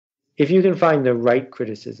if you can find the right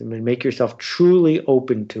criticism and make yourself truly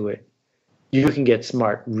open to it, you can get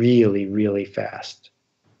smart really, really fast.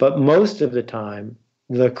 But most of the time,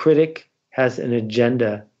 the critic has an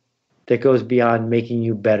agenda that goes beyond making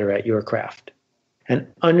you better at your craft. And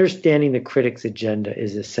understanding the critic's agenda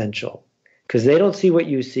is essential because they don't see what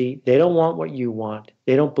you see. They don't want what you want.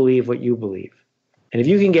 They don't believe what you believe. And if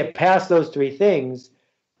you can get past those three things,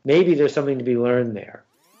 maybe there's something to be learned there.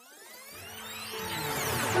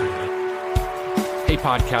 Hey,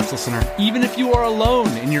 podcast listener, even if you are alone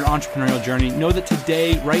in your entrepreneurial journey, know that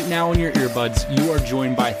today, right now in your earbuds, you are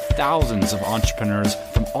joined by thousands of entrepreneurs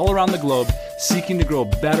from all around the globe seeking to grow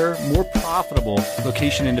better, more profitable,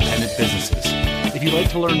 location-independent businesses. If you'd like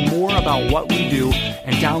to learn more about what we do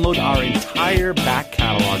and download our entire back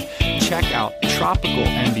catalog, check out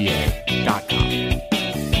tropicalmba.com.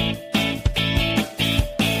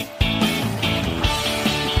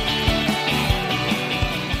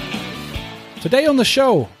 Today on the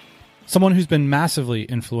show, someone who's been massively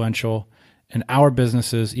influential in our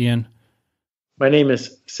businesses, Ian. My name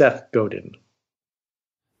is Seth Godin.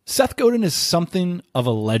 Seth Godin is something of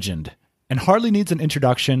a legend and hardly needs an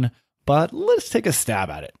introduction, but let's take a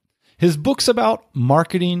stab at it. His books about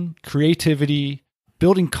marketing, creativity,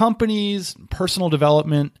 building companies, personal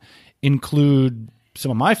development include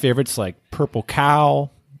some of my favorites like Purple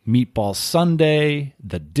Cow, Meatball Sundae,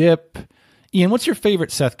 The Dip. Ian, what's your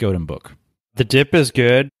favorite Seth Godin book? The Dip is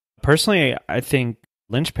good. Personally, I think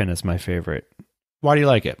Linchpin is my favorite. Why do you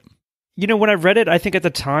like it? You know, when I read it, I think at the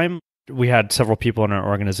time, we had several people in our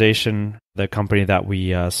organization, the company that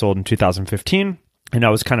we sold in 2015, and I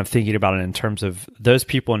was kind of thinking about it in terms of those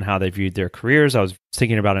people and how they viewed their careers. I was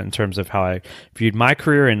thinking about it in terms of how I viewed my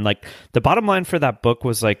career, and like the bottom line for that book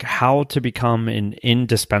was like how to become an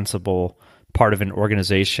indispensable part of an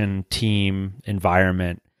organization, team,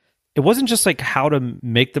 environment. It wasn't just like how to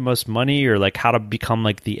make the most money or like how to become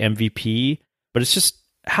like the MVP, but it's just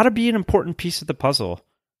how to be an important piece of the puzzle,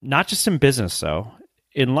 not just in business though,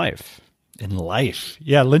 in life. In life.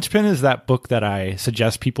 Yeah, Linchpin is that book that I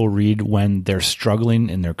suggest people read when they're struggling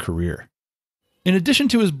in their career. In addition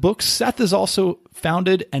to his books, Seth has also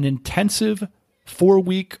founded an intensive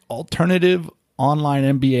 4-week alternative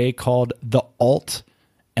online MBA called the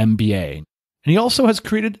altMBA. And he also has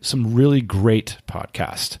created some really great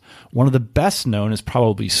podcasts. One of the best known is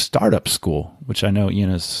probably Startup School, which I know,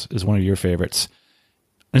 Ian, is one of your favorites.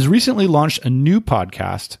 And has recently launched a new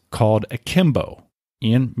podcast called Akimbo.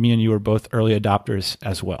 Ian, me and you are both early adopters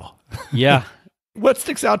as well. Yeah. What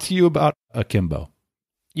sticks out to you about Akimbo?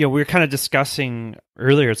 You know, we were kind of discussing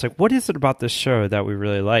earlier, it's like, what is it about this show that we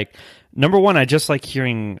really like? Number one, I just like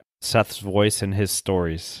hearing Seth's voice and his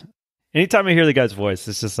stories. Anytime I hear the guy's voice,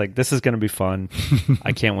 it's just like, this is going to be fun.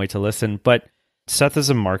 I can't wait to listen. But Seth is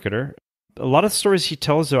a marketer. A lot of the stories he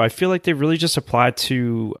tells, though, I feel like they really just apply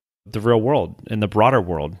to the real world and the broader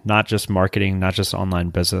world, not just marketing, not just online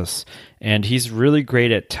business. And he's really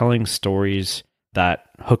great at telling stories that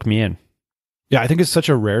hook me in. Yeah, I think it's such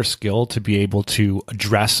a rare skill to be able to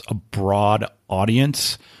address a broad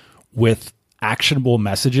audience with actionable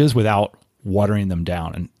messages without watering them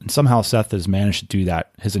down. And somehow Seth has managed to do that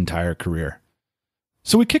his entire career.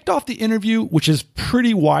 So we kicked off the interview, which is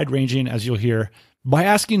pretty wide-ranging, as you'll hear, by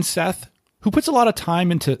asking Seth, who puts a lot of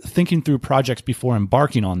time into thinking through projects before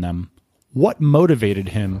embarking on them, what motivated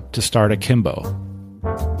him to start Akimbo?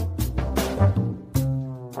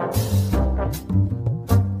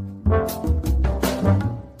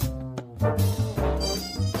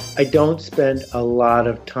 I don't spend a lot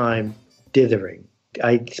of time dithering.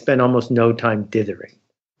 I spend almost no time dithering.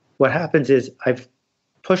 What happens is I've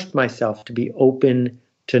pushed myself to be open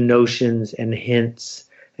to notions and hints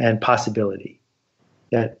and possibility.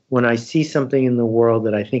 That when I see something in the world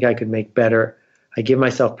that I think I could make better, I give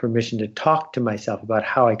myself permission to talk to myself about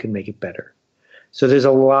how I could make it better. So there's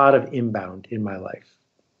a lot of inbound in my life,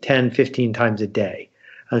 10, 15 times a day.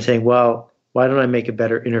 I'm saying, well, why don't I make a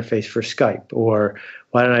better interface for Skype? Or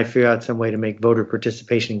why don't I figure out some way to make voter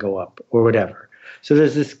participation go up or whatever? So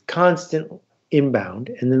there's this constant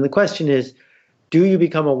inbound. And then the question is, do you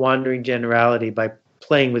become a wandering generality by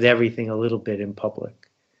playing with everything a little bit in public?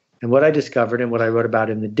 And what I discovered and what I wrote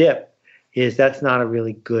about in The Dip is that's not a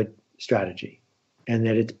really good strategy. And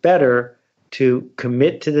that it's better to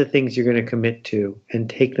commit to the things you're going to commit to and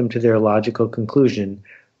take them to their logical conclusion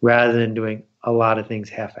rather than doing a lot of things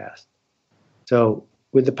half-assed. So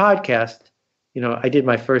with the podcast, you know, I did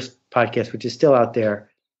my first podcast, which is still out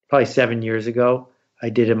there, probably 7 years ago. I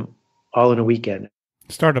did them all in a weekend.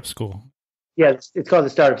 Startup School. Yeah, it's called the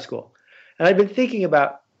Startup School. And I've been thinking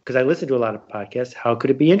about, because I listen to a lot of podcasts, how could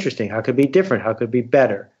it be interesting? How could it be different? How could it be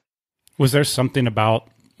better? Was there something about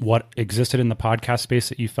what existed in the podcast space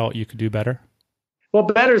that you felt you could do better? Well,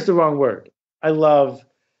 better is the wrong word. I love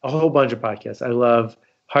a whole bunch of podcasts. I love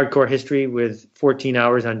Hardcore History with 14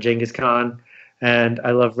 hours on Genghis Khan, and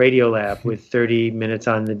I love Radiolab with 30 minutes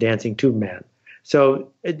on the Dancing Tube Man.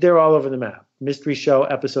 So they're all over the map. Mystery Show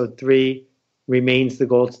Episode 3 remains the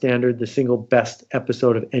gold standard, the single best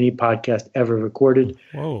episode of any podcast ever recorded.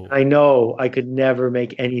 Whoa. I know I could never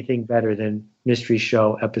make anything better than Mystery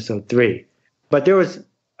Show Episode 3. But there was,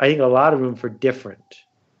 I think, a lot of room for different.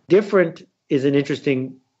 Different is an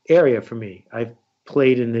interesting area for me. I've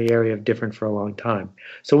played in the area of different for a long time.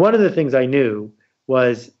 So one of the things I knew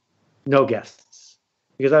was no guests,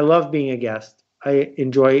 because I love being a guest. I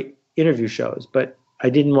enjoy interview shows, but I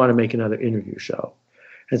didn't want to make another interview show.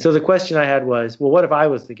 And so the question I had was, well, what if I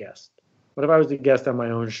was the guest? What if I was the guest on my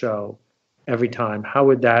own show every time? How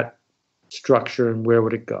would that structure and where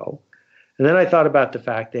would it go? And then I thought about the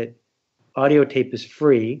fact that audio tape is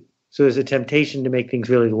free, so there's a temptation to make things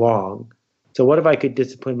really long. So what if I could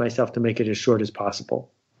discipline myself to make it as short as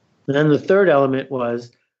possible? And then the third element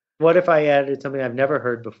was, what if I added something I've never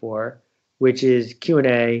heard before, which is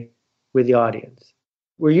Q&A with the audience?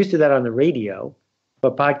 We're used to that on the radio,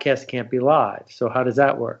 but podcasts can't be live. So how does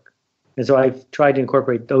that work? And so I've tried to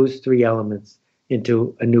incorporate those three elements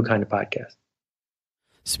into a new kind of podcast.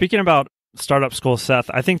 Speaking about Startup School, Seth,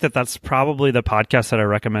 I think that that's probably the podcast that I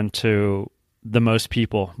recommend to the most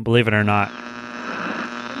people, believe it or not.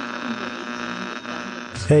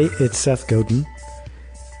 Hey, it's Seth Godin.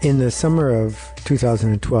 In the summer of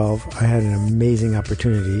 2012, I had an amazing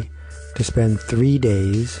opportunity to spend 3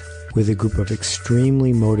 days with a group of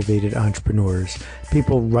extremely motivated entrepreneurs,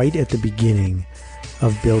 people right at the beginning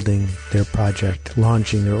of building their project,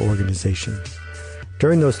 launching their organization.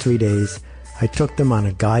 During those 3 days, I took them on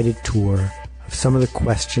a guided tour of some of the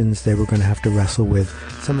questions they were going to have to wrestle with,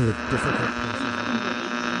 some of the difficult places.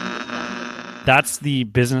 That's the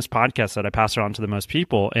business podcast that I pass around to the most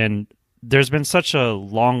people. And there's been such a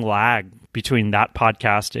long lag between that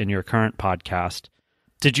podcast and your current podcast.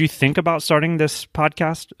 Did you think about starting this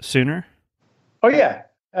podcast sooner? Oh, yeah.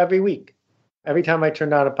 Every week. Every time I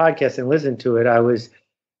turned on a podcast and listened to it, I was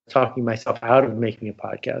talking myself out of making a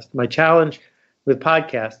podcast. My challenge with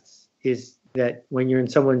podcasts is that when you're in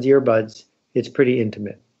someone's earbuds, it's pretty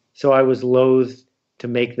intimate. So I was loath to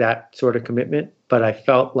make that sort of commitment, but I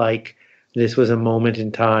felt like this was a moment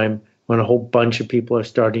in time when a whole bunch of people are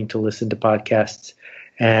starting to listen to podcasts,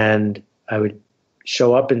 and I would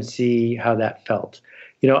show up and see how that felt.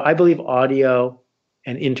 You know, I believe audio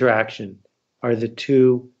and interaction are the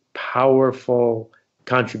two powerful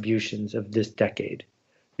contributions of this decade.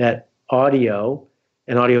 That audio,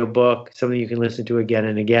 an audiobook, something you can listen to again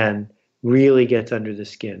and again, really gets under the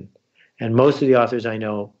skin. And most of the authors I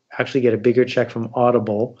know actually get a bigger check from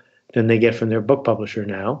Audible than they get from their book publisher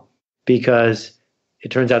now, because it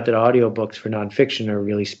turns out that audiobooks for nonfiction are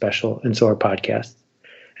really special, and so are podcasts.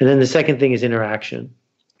 And then the second thing is interaction.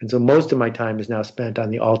 And so most of my time is now spent on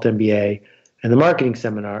the altMBA and the marketing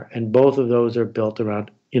seminar, and both of those are built around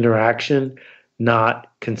interaction,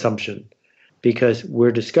 not consumption, because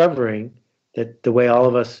we're discovering that the way all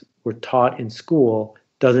of us were taught in school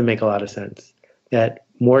doesn't make a lot of sense, that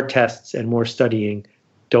more tests and more studying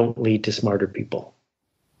don't lead to smarter people.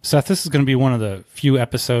 Seth, this is going to be one of the few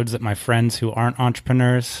episodes that my friends who aren't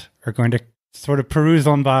entrepreneurs are going to sort of peruse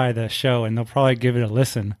on by the show, and they'll probably give it a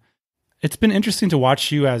listen. It's been interesting to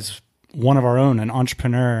watch you as one of our own, an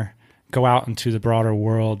entrepreneur, go out into the broader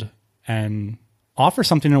world and offer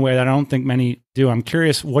something in a way that I don't think many do. I'm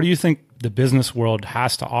curious, what do you think the business world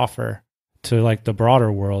has to offer to like the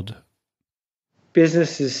broader world?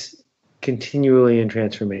 Business is continually in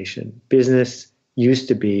transformation. Business used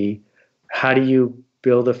to be, how do you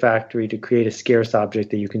build a factory to create a scarce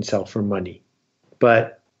object that you can sell for money?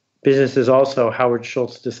 But business is also Howard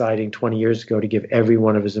Schultz deciding 20 years ago to give every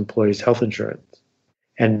one of his employees health insurance.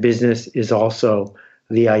 And business is also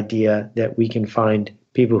the idea that we can find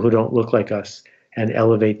people who don't look like us and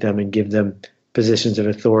elevate them and give them positions of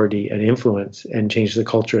authority and influence and change the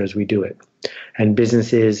culture as we do it. And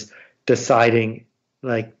business is deciding,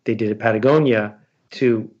 like they did at Patagonia,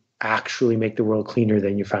 to actually make the world cleaner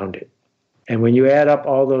than you found it. And when you add up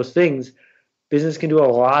all those things, business can do a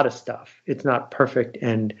lot of stuff. It's not perfect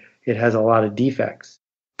and it has a lot of defects.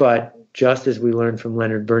 But just as we learned from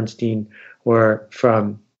Leonard Bernstein or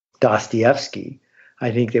from Dostoevsky,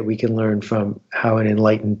 I think that we can learn from how an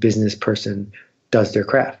enlightened business person does their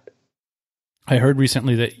craft. I heard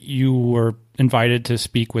recently that you were invited to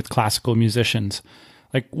speak with classical musicians.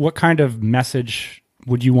 Like, what kind of message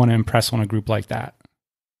would you want to impress on a group like that?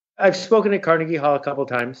 I've spoken at Carnegie Hall a couple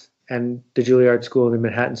times and the Juilliard School and the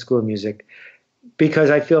Manhattan School of Music. Because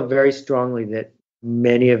I feel very strongly that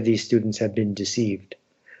many of these students have been deceived,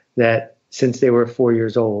 that since they were 4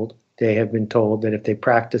 years old, they have been told that if they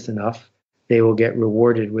practice enough, they will get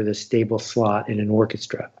rewarded with a stable slot in an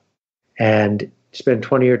orchestra and spend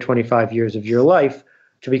 20 or 25 years of your life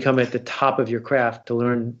to become at the top of your craft, to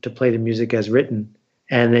learn to play the music as written,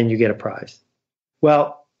 and then you get a prize.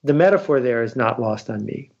 Well, the metaphor there is not lost on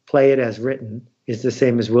me. Play it as written is the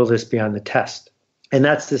same as will this be on the test. And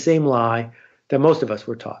that's the same lie that most of us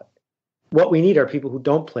were taught. What we need are people who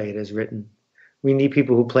don't play it as written. We need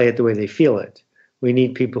people who play it the way they feel it. We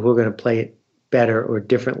need people who are going to play it better or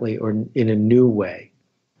differently or in a new way.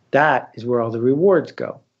 That is where all the rewards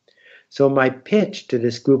go. So my pitch to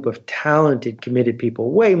this group of talented, committed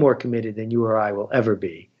people, way more committed than you or I will ever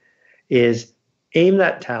be, is aim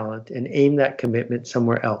that talent and aim that commitment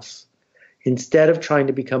somewhere else. Instead of trying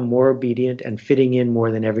to become more obedient and fitting in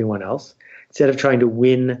more than everyone else, instead of trying to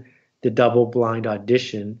win the double-blind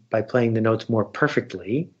audition by playing the notes more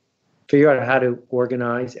perfectly, figure out how to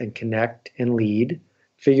organize and connect and lead,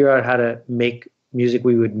 figure out how to make music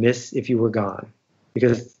we would miss if you were gone.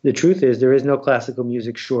 Because the truth is, there is no classical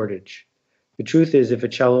music shortage. The truth is, if a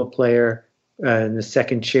cello player in the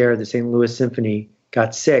second chair of the St. Louis Symphony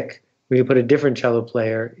got sick, we could put a different cello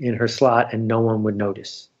player in her slot and no one would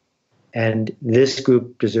notice. And this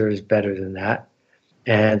group deserves better than that.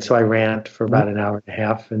 And so I rant for about an hour and a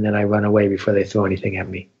half, and then I run away before they throw anything at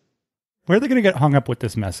me. Where are they going to get hung up with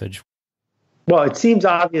this message? Well, it seems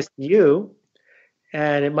obvious to you,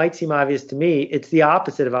 and it might seem obvious to me. It's the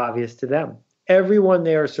opposite of obvious to them. Everyone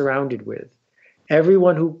they are surrounded with,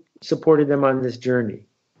 everyone who supported them on this journey,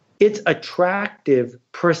 it's attractive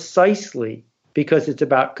precisely because it's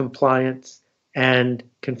about compliance and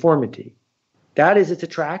conformity. That is its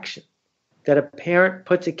attraction, that a parent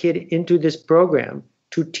puts a kid into this program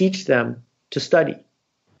to teach them to study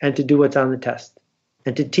and to do what's on the test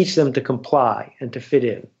and to teach them to comply and to fit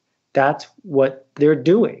in. That's what they're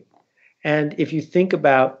doing. And if you think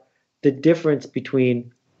about the difference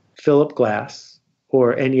between Philip Glass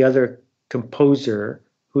or any other composer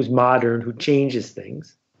who's modern, who changes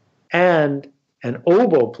things, and an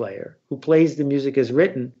oboe player who plays the music as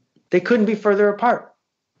written, they couldn't be further apart.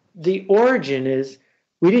 The origin is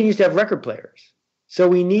we didn't used to have record players. So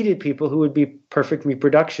we needed people who would be perfect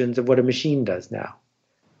reproductions of what a machine does now.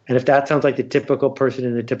 And if that sounds like the typical person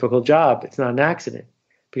in the typical job, it's not an accident,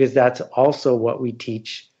 because that's also what we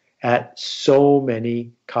teach at so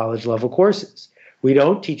many college level courses. We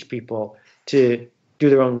don't teach people to do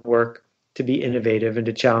their own work, to be innovative, and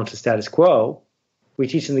to challenge the status quo. We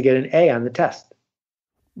teach them to get an A on the test.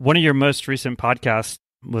 One of your most recent podcasts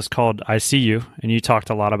was called I See You, and you talked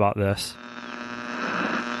a lot about this.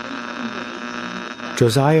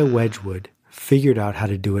 Josiah Wedgwood figured out how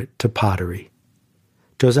to do it to pottery.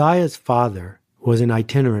 Josiah's father was an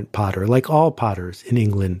itinerant potter, like all potters in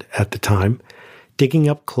England at the time, digging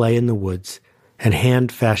up clay in the woods and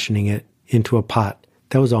hand-fashioning it into a pot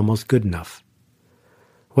that was almost good enough.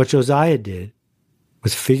 What Josiah did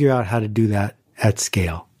was figure out how to do that at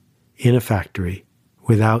scale, in a factory,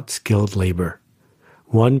 without skilled labor.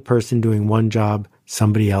 One person doing one job,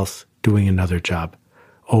 somebody else doing another job,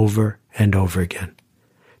 over and over again.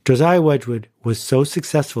 Josiah Wedgwood was so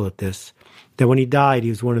successful at this that when he died, he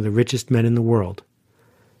was one of the richest men in the world.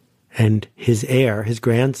 And his heir, his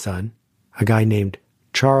grandson, a guy named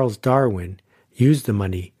Charles Darwin, used the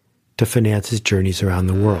money to finance his journeys around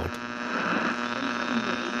the world.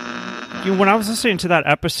 When I was listening to that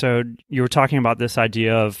episode, you were talking about this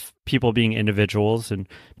idea of people being individuals and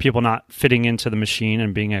people not fitting into the machine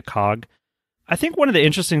and being a cog. I think one of the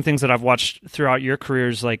interesting things that I've watched throughout your career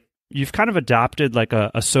is like you've kind of adopted like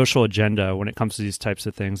a social agenda when it comes to these types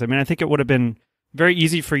of things. I mean, I think it would have been very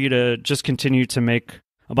easy for you to just continue to make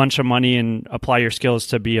a bunch of money and apply your skills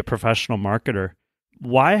to be a professional marketer.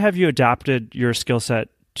 Why have you adapted your skill set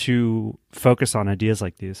to focus on ideas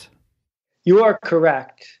like these? You are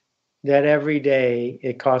correct that every day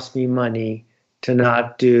it costs me money to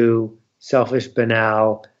not do selfish,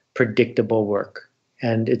 banal, predictable work.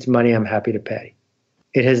 And it's money I'm happy to pay.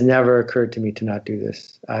 It has never occurred to me to not do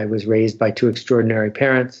this. I was raised by two extraordinary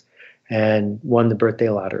parents and won the birthday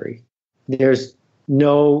lottery. There's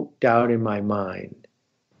no doubt in my mind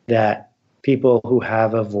that people who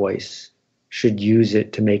have a voice should use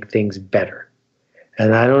it to make things better.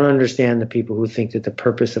 And I don't understand the people who think that the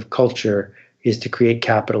purpose of culture is to create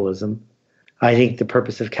capitalism. I think the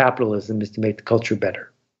purpose of capitalism is to make the culture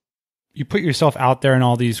better. You put yourself out there in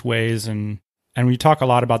all these ways, and we talk a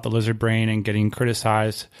lot about the lizard brain and getting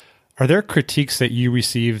criticized. Are there critiques that you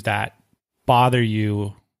receive that bother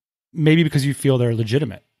you, maybe because you feel they're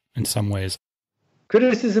legitimate in some ways?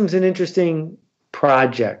 Criticism is an interesting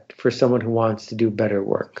project for someone who wants to do better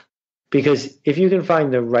work. Because if you can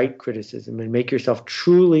find the right criticism and make yourself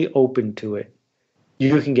truly open to it,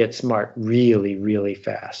 you can get smart really, really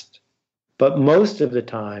fast. But most of the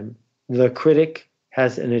time, the critic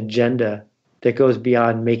has an agenda that goes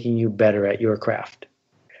beyond making you better at your craft.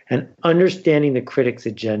 And understanding the critic's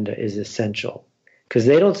agenda is essential because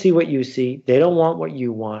they don't see what you see. They don't want what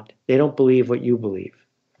you want. They don't believe what you believe.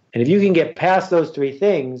 And if you can get past those three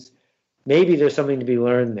things, maybe there's something to be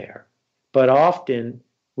learned there. But often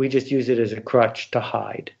we just use it as a crutch to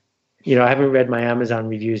hide. You know, I haven't read my Amazon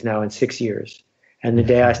reviews now in 6 years. And the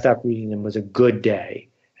day I stopped reading them was a good day.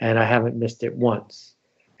 And I haven't missed it once.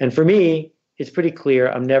 And for me, it's pretty clear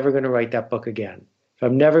I'm never going to write that book again. If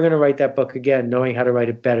I'm never going to write that book again, knowing how to write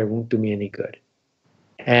it better won't do me any good.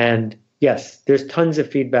 And yes, there's tons of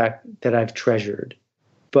feedback that I've treasured.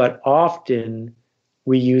 But often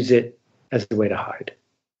we use it as a way to hide.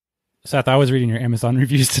 Seth, I was reading your Amazon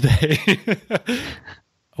reviews today.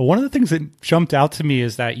 One of the things that jumped out to me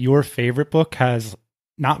is that your favorite book has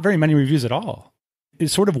not very many reviews at all. It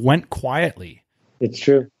sort of went quietly. It's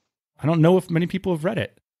true. I don't know if many people have read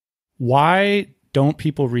it. Why don't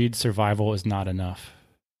people read Survival is Not Enough?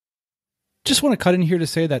 Just want to cut in here to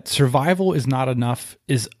say that Survival is Not Enough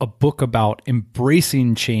is a book about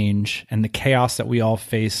embracing change and the chaos that we all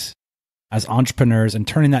face as entrepreneurs and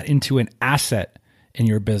turning that into an asset in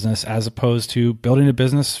your business as opposed to building a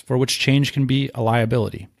business for which change can be a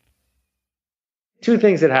liability. Two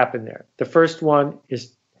things that happen there. The first one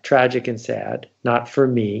is tragic and sad, not for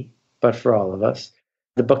me, but for all of us.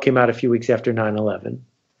 The book came out a few weeks after 9/11.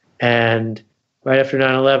 And right after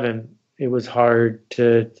 9/11, it was hard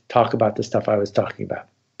to talk about the stuff I was talking about.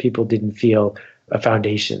 People didn't feel a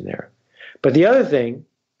foundation there. But the other thing,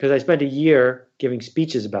 because I spent a year giving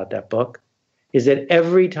speeches about that book, is that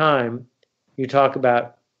every time you talk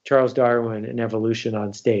about Charles Darwin and evolution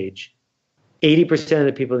on stage, 80% of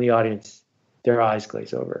the people in the audience, their eyes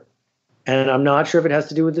glaze over. And I'm not sure if it has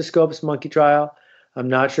to do with the Scopes monkey trial. I'm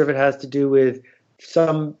not sure if it has to do with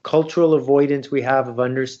some cultural avoidance we have of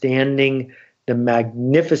understanding the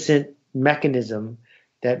magnificent mechanism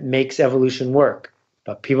that makes evolution work.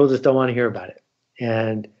 But people just don't want to hear about it.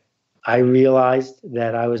 And I realized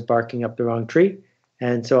that I was barking up the wrong tree.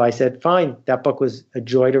 And so I said, fine, that book was a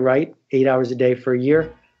joy to write, 8 hours a day for a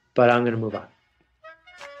year, but I'm going to move on.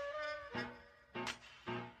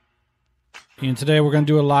 And today we're going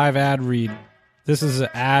to do a live ad read. This is an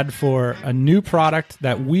ad for a new product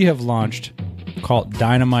that we have launched called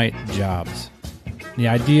Dynamite Jobs. The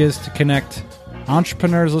idea is to connect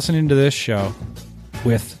entrepreneurs listening to this show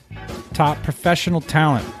with top professional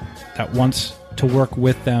talent that wants to work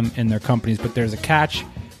with them in their companies. But there's a catch.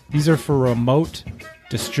 These are for remote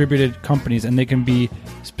distributed companies, and they can be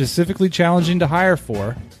specifically challenging to hire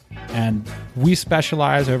for. And we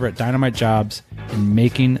specialize over at Dynamite Jobs in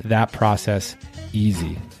making that process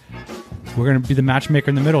easy. We're going to be the matchmaker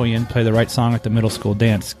in the middle, Ian, play the right song at the middle school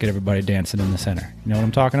dance, get everybody dancing in the center. You know what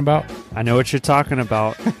I'm talking about? I know what you're talking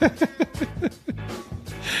about.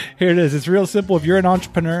 Here it is. It's real simple. If you're an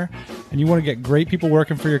entrepreneur and you want to get great people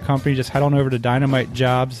working for your company, just head on over to Dynamite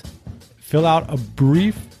Jobs, fill out a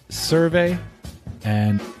brief survey,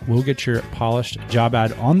 and we'll get your polished job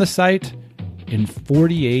ad on the site in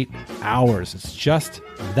 48 hours. It's just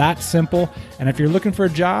that simple. And if you're looking for a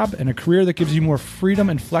job and a career that gives you more freedom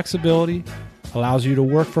and flexibility, allows you to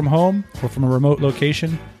work from home or from a remote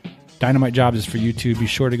location, Dynamite Jobs is for you too. Be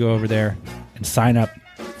sure to go over there and sign up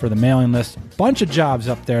for the mailing list. Bunch of jobs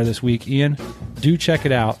up there this week, Ian. Do check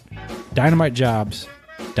it out.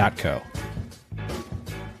 dynamitejobs.co.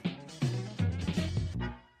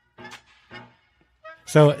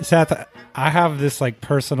 So, Seth, I have this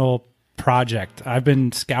personal project. I've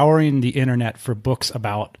been scouring the internet for books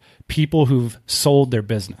about people who've sold their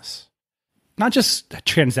business. Not just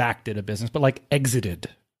transacted a business, but exited.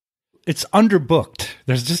 It's underbooked.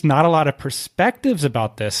 There's just not a lot of perspectives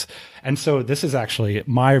about this. And so this is actually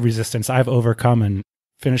my resistance I've overcome and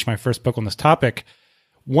finished my first book on this topic.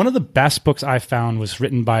 One of the best books I found was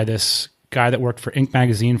written by this guy that worked for Inc.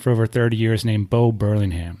 magazine for over 30 years named Bo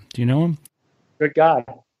Burlingham. Do you know him? Good guy.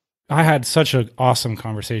 I had such an awesome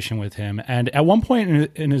conversation with him. And at one point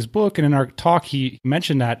in his book and in our talk, he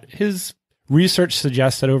mentioned that his research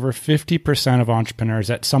suggests that over 50% of entrepreneurs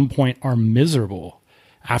at some point are miserable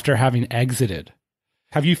after having exited.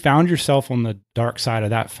 Have you found yourself on the dark side of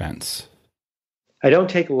that fence? I don't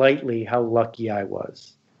take lightly how lucky I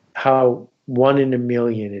was, how 1 in a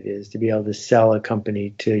million it is to be able to sell a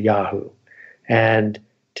company to Yahoo and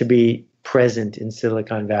to be present in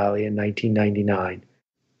Silicon Valley in 1999.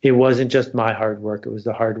 It wasn't just my hard work. It was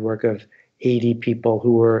the hard work of 80 people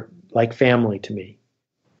who were like family to me.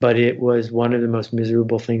 But it was one of the most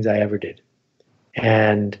miserable things I ever did.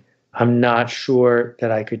 And I'm not sure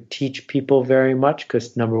that I could teach people very much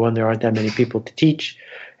because, number one, there aren't that many people to teach.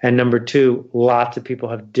 And number two, lots of people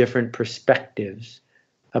have different perspectives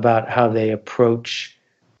about how they approach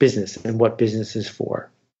business and what business is for.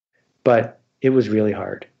 But it was really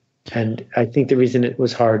hard. And I think the reason it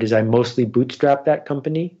was hard is I mostly bootstrapped that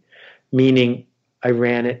company, meaning I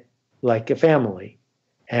ran it like a family.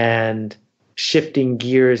 And shifting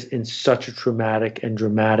gears in such a traumatic and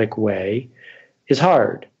dramatic way is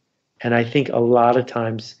hard. And I think a lot of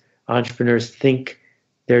times entrepreneurs think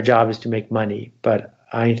their job is to make money, but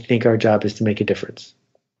I think our job is to make a difference.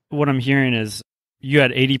 What I'm hearing is you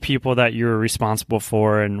had 80 people that you were responsible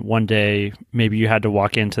for, and one day maybe you had to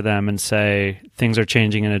walk into them and say, things are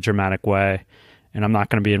changing in a dramatic way, and I'm not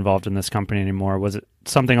going to be involved in this company anymore. Was it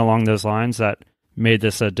something along those lines that made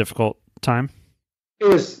this a difficult time? It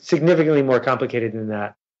was significantly more complicated than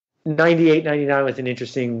that. 98, 99 was an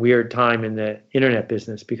interesting, weird time in the internet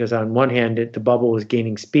business because on one hand, the bubble was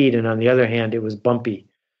gaining speed, and on the other hand, it was bumpy.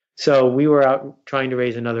 So we were out trying to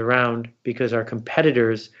raise another round because our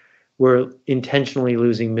competitors were intentionally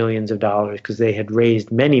losing millions of dollars because they had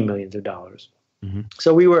raised many millions of dollars. Mm-hmm.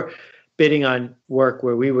 So we were bidding on work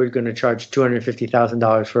where we were going to charge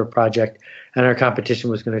 $250,000 for a project, and our competition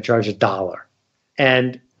was going to charge $1.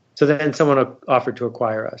 And so then someone offered to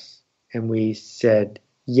acquire us, and we said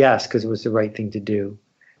yes because it was the right thing to do.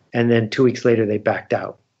 And then 2 weeks later, they backed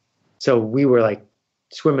out. So we were like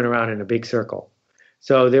swimming around in a big circle.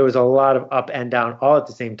 So there was a lot of up and down all at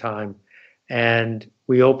the same time. And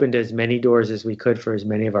we opened as many doors as we could for as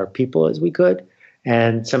many of our people as we could.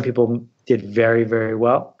 And some people did very, very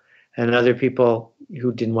well. And other people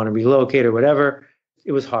who didn't want to relocate or whatever,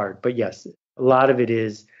 it was hard. But yes, a lot of it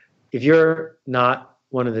is, if you're not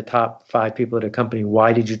one of the top 5 people at a company,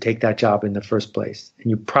 why did you take that job in the first place? And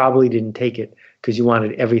you probably didn't take it because you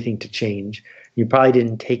wanted everything to change. You probably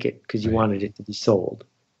didn't take it because you wanted it to be sold.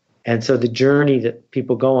 And so the journey that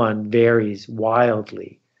people go on varies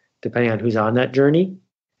wildly depending on who's on that journey.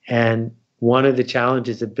 And one of the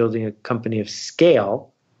challenges of building a company of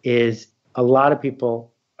scale is a lot of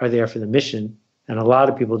people are there for the mission, and a lot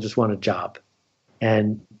of people just want a job.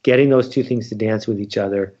 And getting those two things to dance with each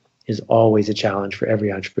other is always a challenge for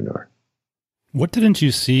every entrepreneur. What didn't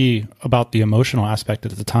you see about the emotional aspect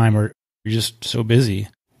at the time, or you're just so busy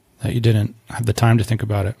that you didn't have the time to think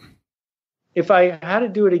about it? If I had to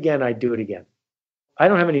do it again, I'd do it again. I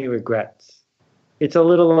don't have any regrets. It's a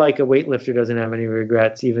little like a weightlifter doesn't have any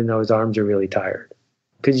regrets, even though his arms are really tired,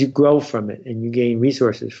 because you grow from it and you gain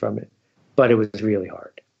resources from it. But it was really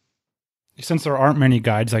hard. Since there aren't many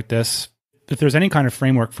guides like this, if there's any kind of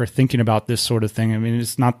framework for thinking about this sort of thing, I mean,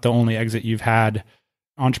 it's not the only exit you've had.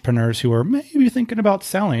 Entrepreneurs who are maybe thinking about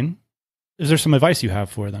selling, is there some advice you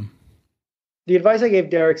have for them? The advice I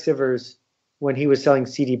gave Derek Sivers when he was selling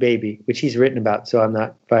CD Baby, which he's written about, so I'm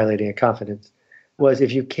not violating a confidence, was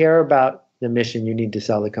if you care about the mission, you need to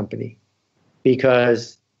sell the company,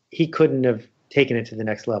 because he couldn't have taken it to the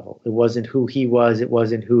next level. It wasn't who he was. It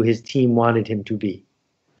wasn't who his team wanted him to be.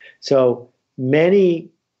 So many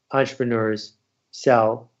entrepreneurs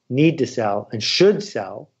need to sell, and should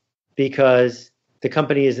sell, because the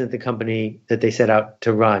company isn't the company that they set out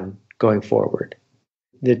to run going forward.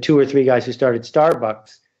 The 2 or 3 guys who started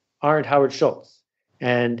Starbucks aren't Howard Schultz.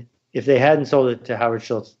 And if they hadn't sold it to Howard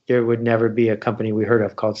Schultz, there would never be a company we heard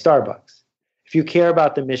of called Starbucks. If you care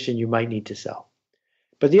about the mission, you might need to sell.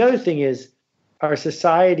 But the other thing is, our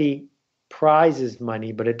society prizes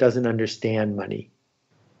money, but it doesn't understand money.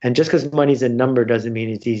 And just because money's a number doesn't mean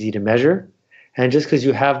it's easy to measure. And just because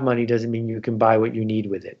you have money doesn't mean you can buy what you need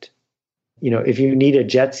with it. You know, if you need a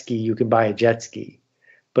jet ski, you can buy a jet ski.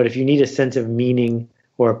 But if you need a sense of meaning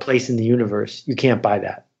or a place in the universe, you can't buy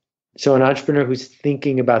that. So an entrepreneur who's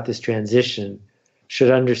thinking about this transition should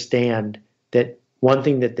understand that one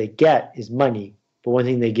thing that they get is money, but one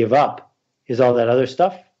thing they give up is all that other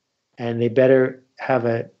stuff. And they better have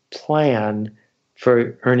a plan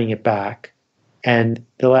for earning it back. And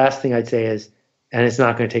the last thing I'd say is, and it's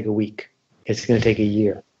not going to take a week, it's going to take a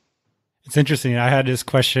year. It's interesting. I had this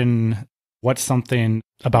question, what's something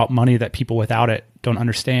about money that people without it don't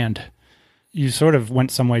understand? You sort of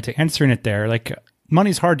went some way to answering it there. Like,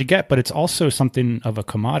 money's hard to get, but it's also something of a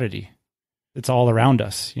commodity. It's all around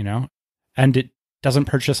us, you know, and it doesn't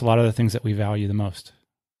purchase a lot of the things that we value the most.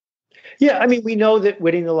 Yeah, I mean, we know that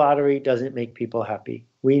winning the lottery doesn't make people happy.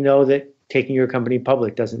 We know that taking your company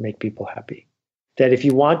public doesn't make people happy. That if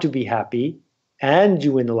you want to be happy and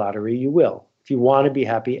you win the lottery, you will. If you want to be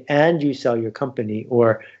happy and you sell your company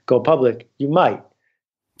or go public, you might.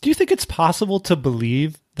 Do you think it's possible to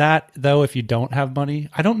believe that, though, if you don't have money,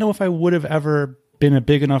 I don't know if I would have ever been a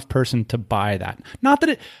big enough person to buy that. Not that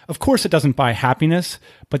it, of course, it doesn't buy happiness,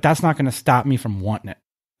 but that's not going to stop me from wanting it.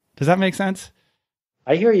 Does that make sense?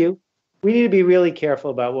 I hear you. We need to be really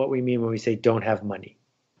careful about what we mean when we say don't have money,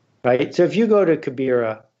 right? So if you go to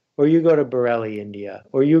Kibera, or you go to Borelli, India,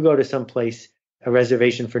 or you go to some place, a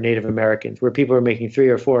reservation for Native Americans, where people are making $3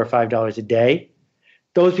 or $4 or $5 a day,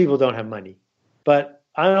 those people don't have money. But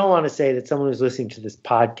I don't want to say that someone who's listening to this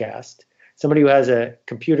podcast, somebody who has a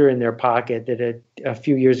computer in their pocket that a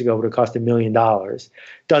few years ago would have cost $1 million,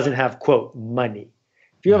 doesn't have, quote, money.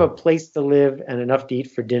 If you have a place to live and enough to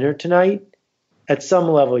eat for dinner tonight, at some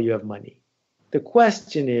level you have money. The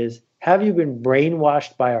question is, have you been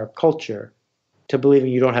brainwashed by our culture to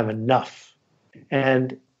believing you don't have enough?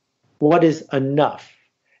 And what is enough?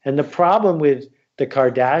 And the problem with the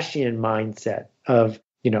Kardashian mindset of,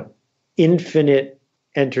 infinite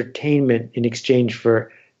entertainment in exchange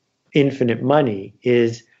for infinite money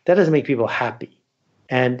is that doesn't make people happy.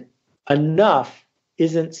 And enough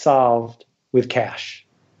isn't solved with cash.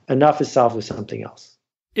 Enough is solved with something else.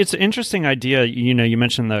 It's an interesting idea. You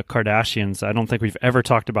mentioned the Kardashians. I don't think we've ever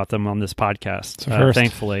talked about them on this podcast,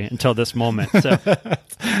 thankfully, until this moment. So.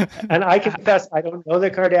 And I confess, I don't know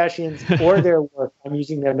the Kardashians or their work. I'm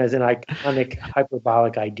using them as an iconic,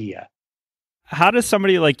 hyperbolic idea. How does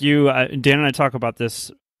somebody like you, Dan and I talk about this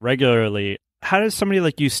regularly, how does somebody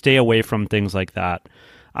like you stay away from things like that?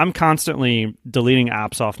 I'm constantly deleting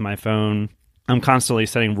apps off my phone. I'm constantly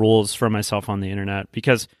setting rules for myself on the internet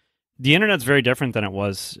because the internet's very different than it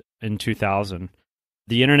was in 2000.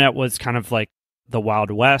 The internet was kind of like the Wild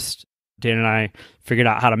West. Dan and I figured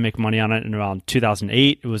out how to make money on it in around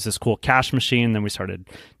 2008. It was this cool cash machine. Then we started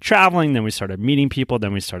traveling. Then we started meeting people.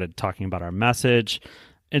 Then we started talking about our message.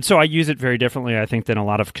 And so I use it very differently, I think, than a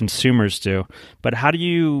lot of consumers do. But how do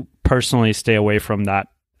you personally stay away from that,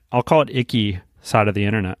 I'll call it icky side of the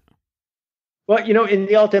internet? Well, in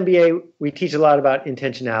the altMBA, we teach a lot about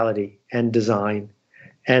intentionality and design.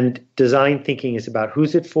 And design thinking is about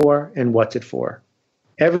who's it for and what's it for.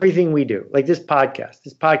 Everything we do, like this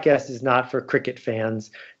podcast is not for cricket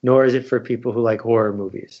fans, nor is it for people who like horror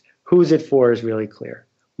movies. Who's it for is really clear.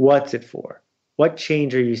 What's it for? What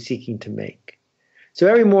change are you seeking to make? So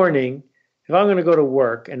every morning, if I'm going to go to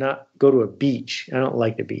work and not go to a beach, I don't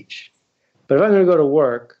like the beach. But if I'm going to go to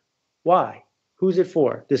work, why? Who's it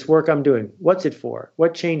for? This work I'm doing, what's it for?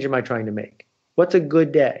 What change am I trying to make? What's a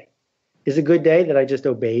good day? Is a good day that I just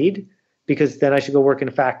obeyed? Because then I should go work in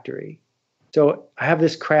a factory. So I have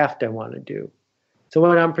this craft I want to do. So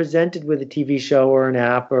when I'm presented with a TV show or an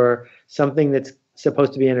app or something that's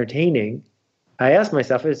supposed to be entertaining, I ask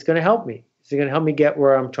myself, is it going to help me? Is it going to help me get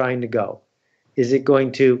where I'm trying to go? Is it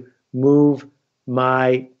going to move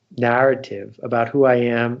my narrative about who I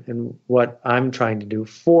am and what I'm trying to do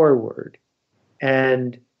forward?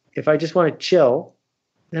 And if I just want to chill,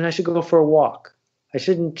 then I should go for a walk. I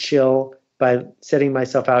shouldn't chill by setting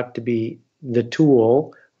myself out to be the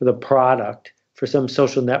tool or the product for some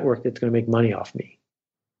social network that's going to make money off me.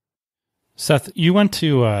 Seth, you went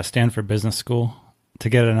to Stanford Business School to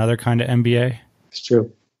get another kind of MBA. It's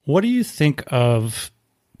true. What do you think of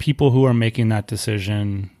people who are making that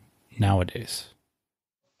decision nowadays?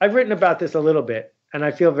 I've written about this a little bit, and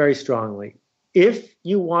I feel very strongly. If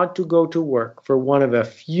you want to go to work for one of a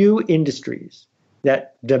few industries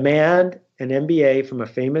that demand an MBA from a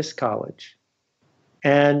famous college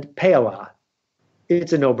and pay a lot,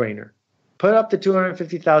 it's a no-brainer. Put up the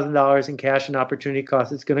 $250,000 in cash and opportunity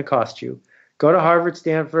costs it's going to cost you. Go to Harvard,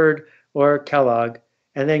 Stanford, or Kellogg,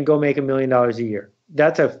 and then go make $1 million a year.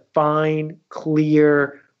 That's a fine,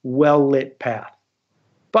 clear, well-lit path.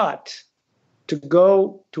 But to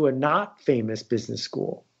go to a not famous business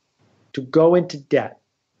school, to go into debt,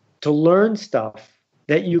 to learn stuff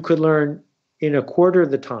that you could learn in a quarter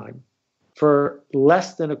of the time for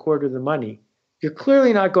less than a quarter of the money, you're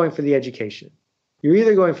clearly not going for the education. You're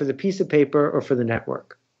either going for the piece of paper or for the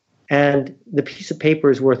network. And the piece of paper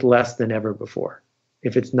is worth less than ever before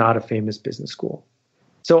if it's not a famous business school.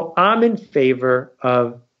 So I'm in favor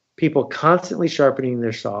of people constantly sharpening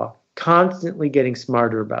their saw, constantly getting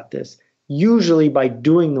smarter about this, usually by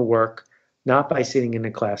doing the work, not by sitting in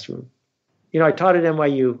a classroom. I taught at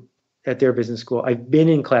NYU at their business school. I've been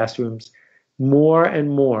in classrooms more and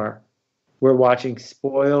more. We're watching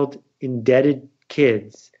spoiled, indebted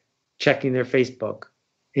kids checking their Facebook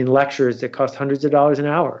in lectures that cost hundreds of dollars an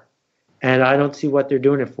hour. And I don't see what they're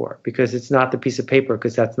doing it for, because it's not the piece of paper,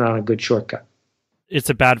 because that's not a good shortcut. It's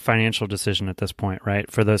a bad financial decision at this point, right?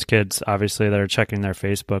 For those kids, obviously, that are checking their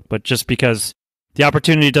Facebook, but just because the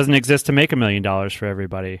opportunity doesn't exist to make $1 million for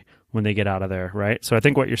everybody when they get out of there, right? So I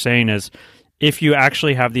think what you're saying is, if you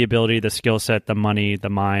actually have the ability, the skill set, the money, the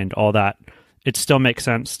mind, all that, it still makes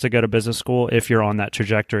sense to go to business school if you're on that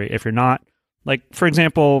trajectory. If you're not, like, for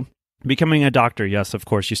example, becoming a doctor, yes, of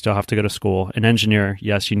course, you still have to go to school. An engineer,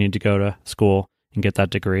 yes, you need to go to school and get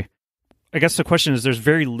that degree. I guess the question is, there's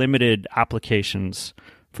very limited applications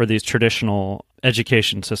for these traditional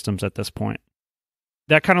education systems at this point.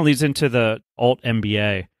 That kind of leads into the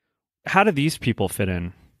altMBA. How do these people fit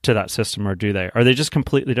in to that system, or do they? Are they just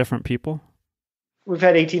completely different people? We've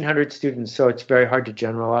had 1,800 students, so it's very hard to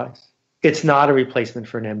generalize. It's not a replacement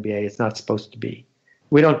for an MBA. It's not supposed to be.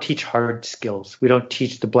 We don't teach hard skills. We don't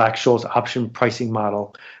teach the Black-Scholes option pricing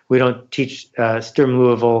model. We don't teach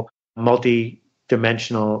Sturm-Liouville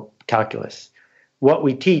multi-dimensional calculus. What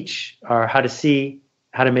we teach are how to see,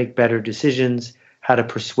 how to make better decisions, how to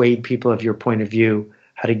persuade people of your point of view,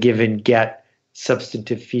 how to give and get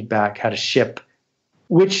substantive feedback, how to ship,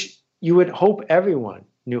 which you would hope everyone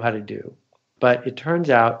knew how to do. But it turns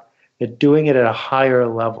out that doing it at a higher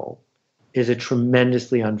level is a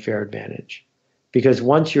tremendously unfair advantage. Because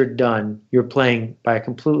once you're done, you're playing by a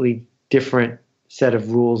completely different set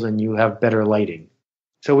of rules and you have better lighting.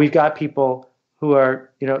 So we've got people who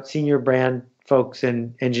are, senior brand folks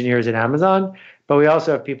and engineers at Amazon, but we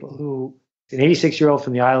also have people who, an 86-year-old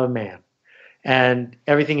from the Isle of Man and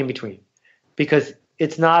everything in between. Because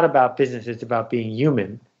it's not about business, it's about being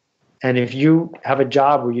human. And if you have a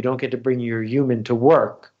job where you don't get to bring your human to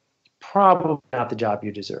work, it's probably not the job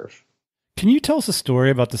you deserve. Can you tell us a story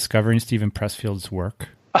about discovering Steven Pressfield's work?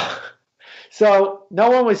 So no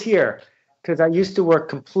one was here because I used to work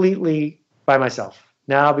completely by myself.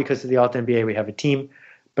 Now, because of the altMBA, we have a team,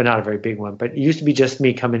 but not a very big one. But it used to be just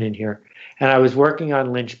me coming in here. And I was working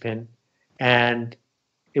on Linchpin, and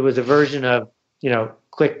it was a version of,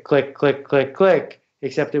 click, click, click, click, click,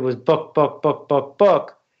 except it was book, book, book, book,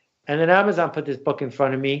 book. And then Amazon put this book in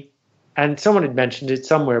front of me, and someone had mentioned it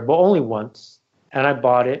somewhere, but only once. And I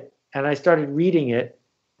bought it. And I started reading it,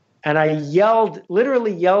 and I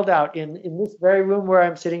literally yelled out in this very room where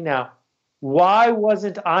I'm sitting now, why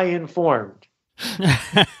wasn't I informed?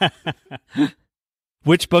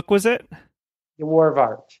 Which book was it? The War of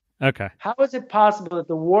Art. Okay. How is it possible that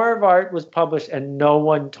The War of Art was published and no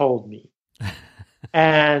one told me?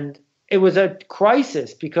 And it was a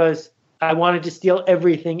crisis because I wanted to steal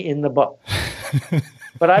everything in the book.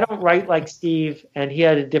 But I don't write like Steve, and he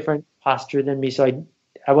had a different posture than me, so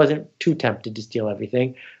I wasn't too tempted to steal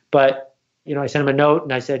everything. But, I sent him a note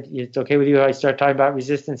and I said, it's okay with you if I start talking about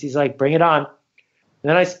resistance? He's like, bring it on. And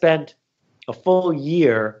then I spent a full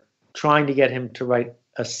year trying to get him to write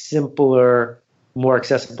a simpler, more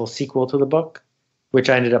accessible sequel to the book, which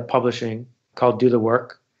I ended up publishing, called Do the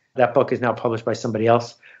Work. That book is now published by somebody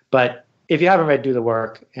else. But if you haven't read Do the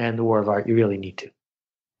Work and The War of Art, you really need to.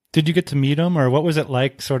 Did you get to meet him, or what was it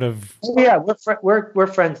like, sort of? Oh, yeah, we're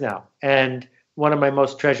friends now. And one of my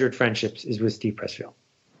most treasured friendships is with Steve Pressfield.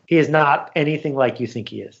 He is not anything like you think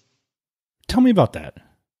he is. Tell me about that.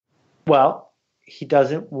 Well, he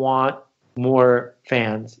doesn't want more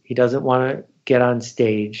fans. He doesn't want to get on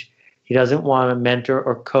stage. He doesn't want to mentor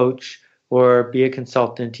or coach or be a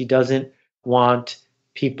consultant. He doesn't want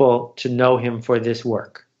people to know him for this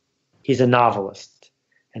work. He's a novelist.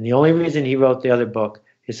 And the only reason he wrote the other book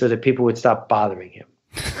is so that people would stop bothering him.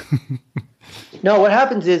 No, what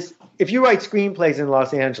happens is, if you write screenplays in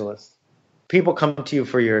Los Angeles, people come to you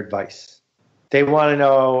for your advice. They want to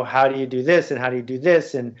know, how do you do this and how do you do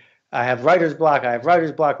this? And I have writer's block,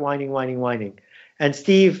 whining. And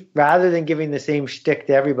Steve, rather than giving the same shtick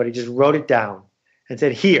to everybody, just wrote it down and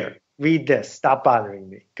said, here, read this, stop bothering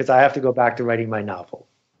me, because I have to go back to writing my novel.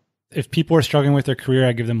 If people are struggling with their career,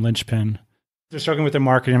 I give them Linchpin. If they're struggling with their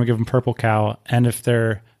marketing, I give them Purple Cow. And if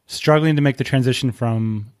they're struggling to make the transition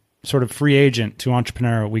from sort of free agent to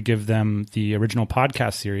entrepreneur, we give them the original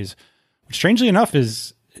podcast series, which strangely enough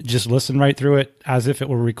is just listen right through it as if it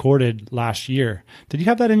were recorded last year. Did you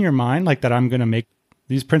have that in your mind, like that I'm going to make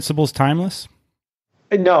these principles timeless?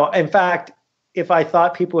 No. In fact, if I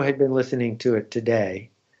thought people had been listening to it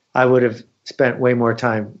today, I would have spent way more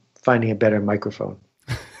time finding a better microphone.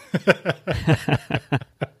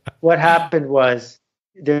 What happened was,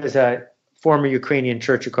 there's a former Ukrainian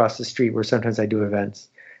church across the street where sometimes I do events.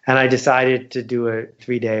 And I decided to do a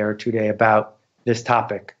 3-day or 2-day about this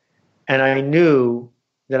topic. And I knew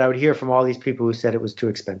that I would hear from all these people who said it was too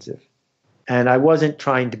expensive. And I wasn't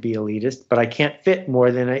trying to be elitist, but I can't fit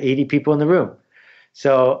more than 80 people in the room.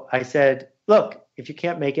 So I said, look, if you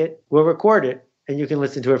can't make it, we'll record it and you can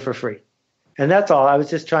listen to it for free. And that's all. I was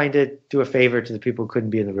just trying to do a favor to the people who couldn't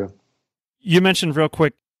be in the room. You mentioned real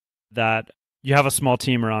quick that you have a small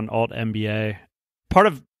team around altMBA. Part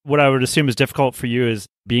of what I would assume is difficult for you is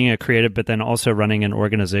being a creative, but then also running an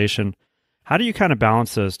organization. How do you kind of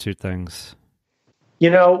balance those two things?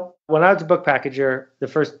 When I was a book packager, the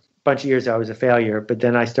first bunch of years I was a failure, but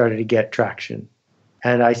then I started to get traction.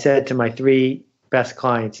 And I said to my 3 best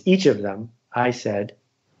clients, each of them, I said,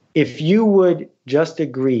 if you would just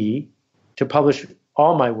agree to publish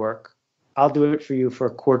all my work, I'll do it for you for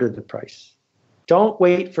a quarter of the price. Don't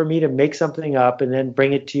wait for me to make something up and then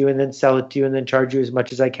bring it to you and then sell it to you and then charge you as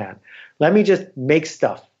much as I can. Let me just make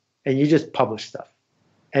stuff and you just publish stuff.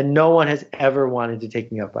 And no one has ever wanted to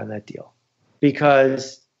take me up on that deal,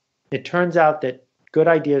 because it turns out that good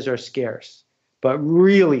ideas are scarce, but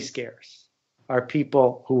really scarce are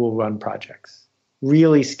people who will run projects.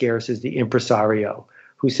 Really scarce is the impresario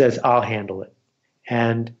who says, I'll handle it.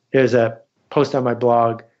 And there's a post on my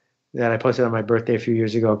blog that I posted on my birthday a few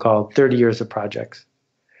years ago called 30 Years of Projects.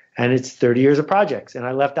 And it's 30 years of projects, and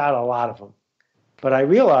I left out a lot of them. But I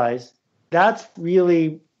realized that's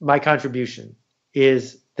really my contribution,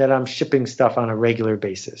 is that I'm shipping stuff on a regular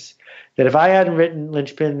basis. That if I hadn't written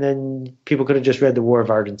Linchpin, then people could have just read The War of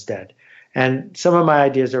Art instead. And some of my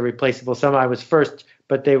ideas are replaceable. Some I was first,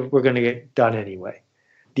 but they were going to get done anyway.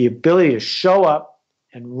 The ability to show up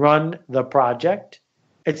and run the project,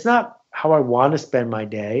 it's not how I want to spend my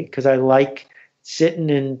day, because I like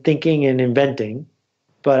sitting and thinking and inventing,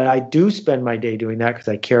 but I do spend my day doing that because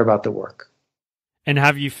I care about the work. And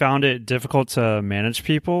have you found it difficult to manage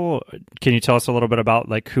people? Can you tell us a little bit about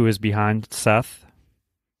who is behind Seth?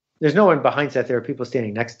 There's no one behind Seth. There are people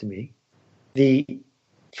standing next to me. The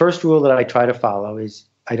first rule that I try to follow is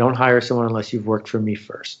I don't hire someone unless you've worked for me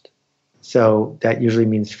first. So that usually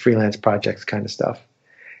means freelance projects kind of stuff.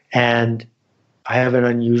 And I have an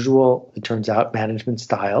unusual, it turns out, management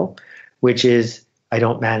style, which is I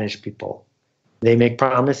don't manage people. They make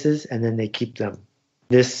promises and then they keep them.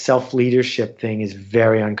 This self-leadership thing is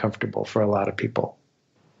very uncomfortable for a lot of people.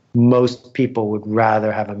 Most people would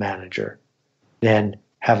rather have a manager than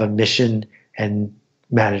have a mission and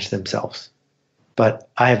manage themselves. But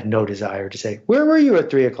I have no desire to say, where were you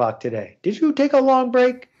at 3 o'clock today? Did you take a long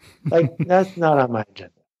break? That's not on my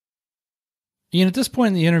agenda. Ian, at this point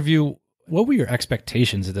in the interview, what were your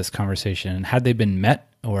expectations of this conversation? And had they been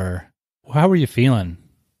met, or how were you feeling?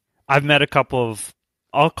 I've met a couple of,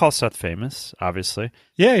 I'll call Seth famous, obviously.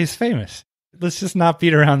 Yeah, he's famous. Let's just not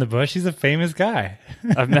beat around the bush. He's a famous guy.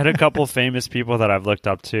 I've met a couple of famous people that I've looked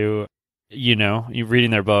up to, you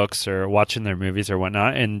reading their books or watching their movies or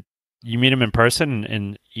whatnot, and you meet them in person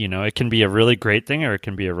and it can be a really great thing or it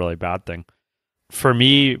can be a really bad thing. For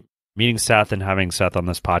me, meeting Seth and having Seth on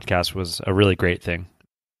this podcast was a really great thing.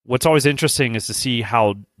 What's always interesting is to see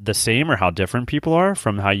how the same or how different people are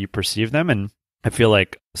from how you perceive them. And I feel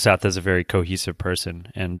like Seth is a very cohesive person.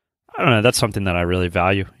 And I don't know, that's something that I really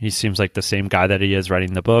value. He seems like the same guy that he is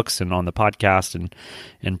writing the books and on the podcast and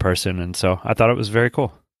in person. And so I thought it was very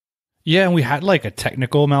cool. Yeah, and we had a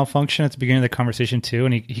technical malfunction at the beginning of the conversation too,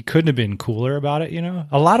 and he couldn't have been cooler about it,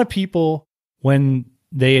 A lot of people, when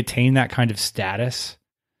they attain that kind of status,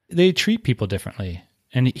 they treat people differently.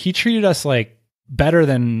 And he treated us better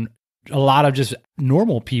than a lot of just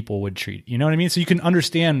normal people would treat, you know what I mean? So you can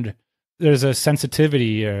understand there's a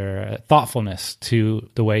sensitivity or a thoughtfulness to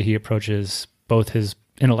the way he approaches both his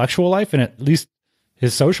intellectual life and at least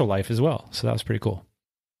his social life as well. So that was pretty cool.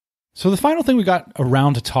 So the final thing we got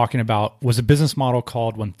around to talking about was a business model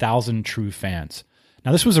called 1,000 True Fans.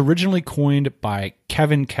 Now, this was originally coined by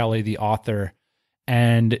Kevin Kelly, the author,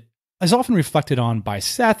 and is often reflected on by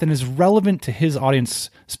Seth and is relevant to his audience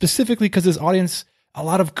specifically because his audience, a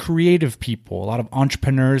lot of creative people, a lot of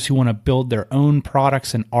entrepreneurs who want to build their own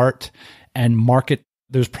products and art and market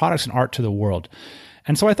those products and art to the world.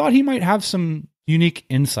 And so I thought he might have some unique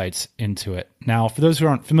insights into it. Now, for those who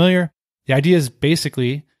aren't familiar, the idea is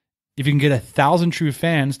basically if you can get 1,000 true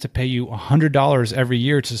fans to pay you $100 every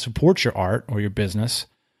year to support your art or your business,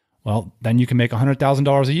 well, then you can make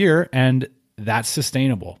 $100,000 a year, and that's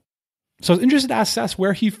sustainable. So I was interested to ask Seth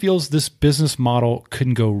where he feels this business model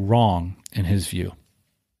couldn't go wrong in his view.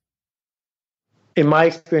 In my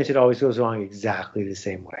experience, it always goes wrong exactly the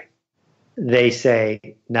same way. They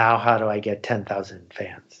say, now how do I get 10,000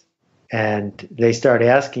 fans? And they start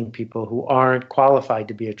asking people who aren't qualified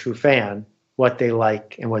to be a true fan what they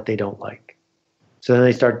like and what they don't like. So then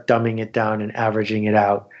they start dumbing it down and averaging it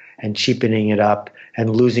out and cheapening it up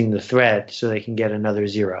and losing the thread so they can get another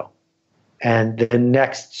zero. And the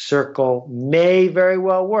next circle may very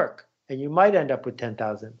well work, and you might end up with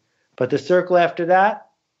 10,000. But the circle after that,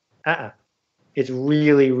 it's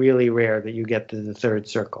really, really rare that you get to the third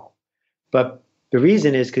circle. But the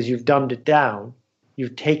reason is because you've dumbed it down,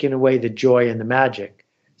 you've taken away the joy and the magic.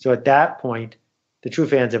 So at that point, the true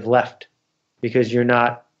fans have left. because you're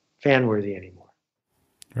not fan worthy anymore.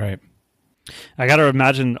 Right. I got to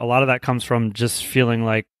imagine a lot of that comes from just feeling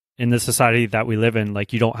like in the society that we live in,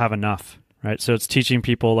 like you don't have enough, right? So it's teaching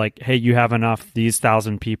people like, hey, you have enough. These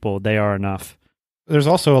 1,000 people, they are enough. There's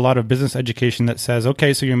also a lot of business education that says,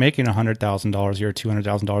 okay, so you're making $100,000 a year,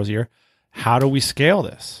 $200,000 a year. How do we scale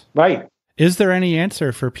this? Right. Is there any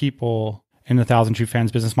answer for people in the 1,000 True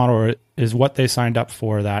Fans business model, or is what they signed up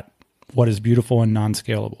for that what is beautiful and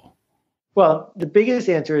non-scalable? Well, the biggest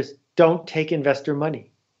answer is don't take investor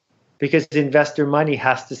money, because investor money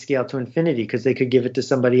has to scale to infinity because they could give it to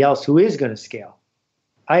somebody else who is going to scale.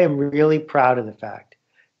 I am really proud of the fact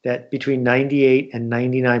that between 98 and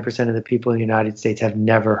 99% of the people in the United States have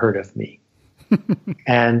never heard of me.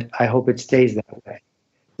 And I hope it stays that way.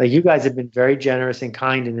 Like, you guys have been very generous and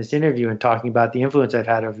kind in this interview and talking about the influence I've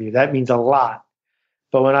had over you. That means a lot.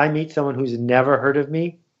 But when I meet someone who's never heard of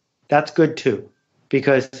me, that's good too,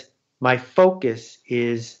 because my focus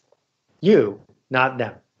is you, not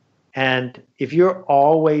them. And if you're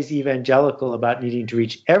always evangelical about needing to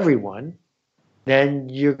reach everyone, then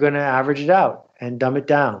you're going to average it out and dumb it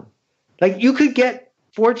down. Like, you could get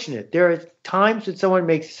fortunate. There are times when someone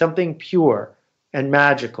makes something pure and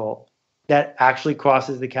magical that actually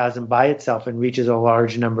crosses the chasm by itself and reaches a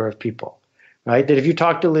large number of people, right? That if you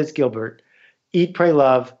talk to Liz Gilbert, Eat, Pray,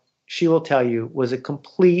 Love, she will tell you was a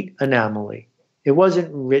complete anomaly. It wasn't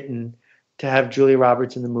written to have Julia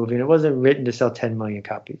Roberts in the movie, and it wasn't written to sell 10 million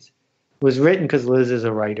copies. It was written because Liz is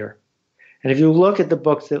a writer. And if you look at the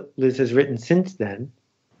books that Liz has written since then,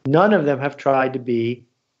 none of them have tried to be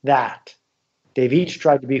that. They've each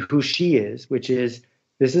tried to be who she is, which is,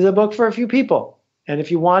 this is a book for a few people. And if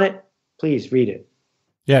you want it, please read it.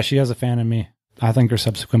 Yeah, she has a fan in me. I think her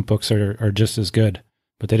subsequent books are just as good,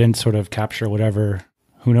 but they didn't sort of capture whatever,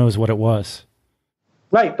 who knows what it was.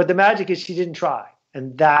 Right. But the magic is she didn't try.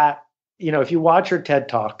 And that, if you watch her TED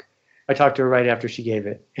Talk, I talked to her right after she gave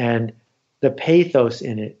it, and the pathos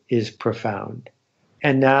in it is profound.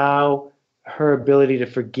 And now her ability to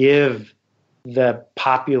forgive the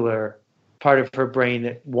popular part of her brain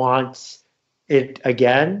that wants it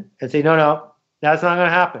again and say, no, that's not going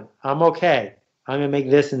to happen. I'm okay. I'm going to make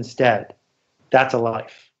this instead. That's a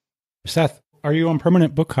life. Seth, are you on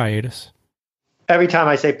permanent book hiatus? Every time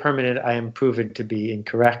I say permanent, I am proven to be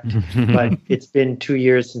incorrect. But it's been 2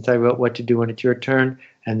 years since I wrote What to Do When It's Your Turn,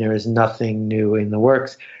 and there is nothing new in the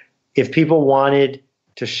works. If people wanted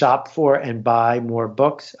to shop for and buy more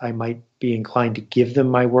books, I might be inclined to give them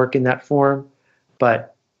my work in that form.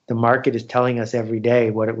 But the market is telling us every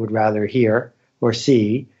day what it would rather hear or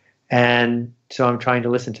see. And so I'm trying to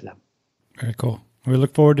listen to them. Very cool. We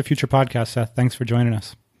look forward to future podcasts, Seth. Thanks for joining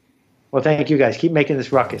us. Well, thank you guys. Keep making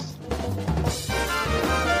this ruckus.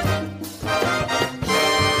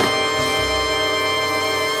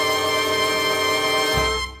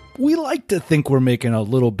 We like to think we're making a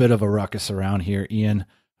little bit of a ruckus around here, Ian.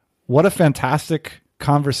 What a fantastic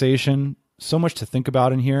conversation. So much to think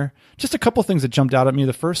about in here. Just a couple things that jumped out at me.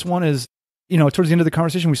 The first one is, towards the end of the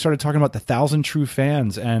conversation, we started talking about the 1,000 True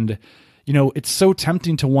Fans. And, it's so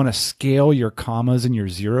tempting to want to scale your commas and your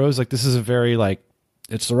zeros. Like, this is a very,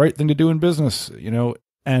 it's the right thing to do in business,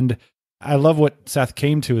 And I love what Seth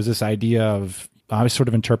came to is this idea of, I sort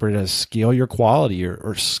of interpret it as scale your quality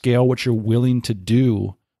or scale what you're willing to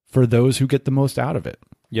do for those who get the most out of it.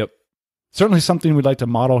 Yep. Certainly something we'd like to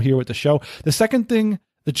model here with the show. The second thing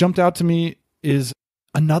that jumped out to me is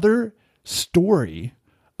another story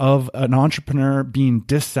of an entrepreneur being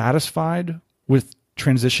dissatisfied with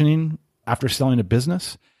transitioning after selling a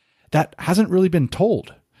business that hasn't really been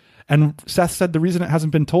told. And Seth said the reason it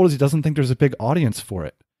hasn't been told is he doesn't think there's a big audience for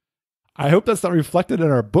it. I hope that's not reflected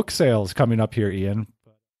in our book sales coming up here, Ian.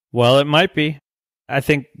 Well, it might be. I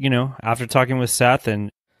think, after talking with Seth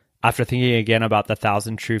and after thinking again about the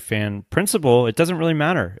 1,000 True Fan principle, it doesn't really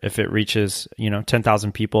matter if it reaches,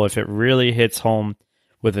 10,000 people. If it really hits home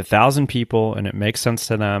with 1,000 people and it makes sense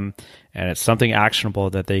to them and it's something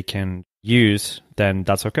actionable that they can use, then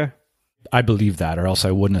that's okay. I believe that, or else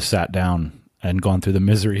I wouldn't have sat down and gone through the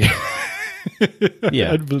misery.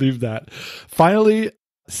 Yeah. I'd believe that. Finally,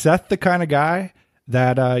 Seth, the kind of guy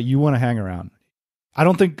that you want to hang around. I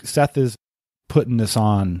don't think Seth is putting this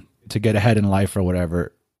on to get ahead in life or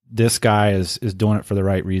whatever. This guy is doing it for the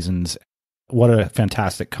right reasons. What a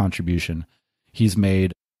fantastic contribution he's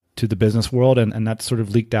made to the business world, and that's sort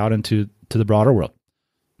of leaked out into the broader world.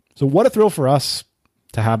 So what a thrill for us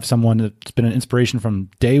to have someone that's been an inspiration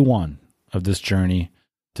from day one of this journey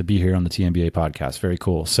to be here on the TMBA podcast. Very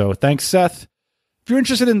cool. So thanks, Seth. If you're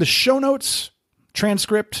interested in the show notes,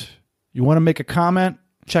 transcript, you want to make a comment,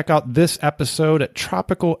 check out this episode at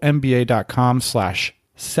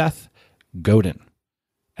tropicalmba.com/Seth Godin.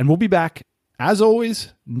 And we'll be back, as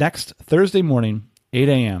always, next Thursday morning, 8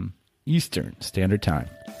 a.m. Eastern Standard Time.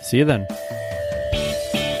 See you then.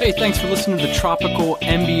 Hey, thanks for listening to the Tropical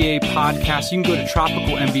MBA podcast. You can go to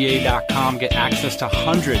tropicalmba.com, get access to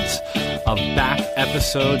hundreds of back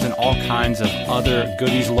episodes and all kinds of other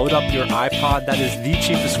goodies. Load up your iPod. That is the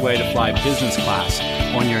cheapest way to fly business class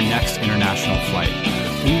on your next international flight.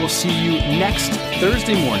 We will see you next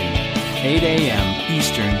Thursday morning, 8 a.m.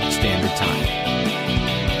 Eastern Standard Time.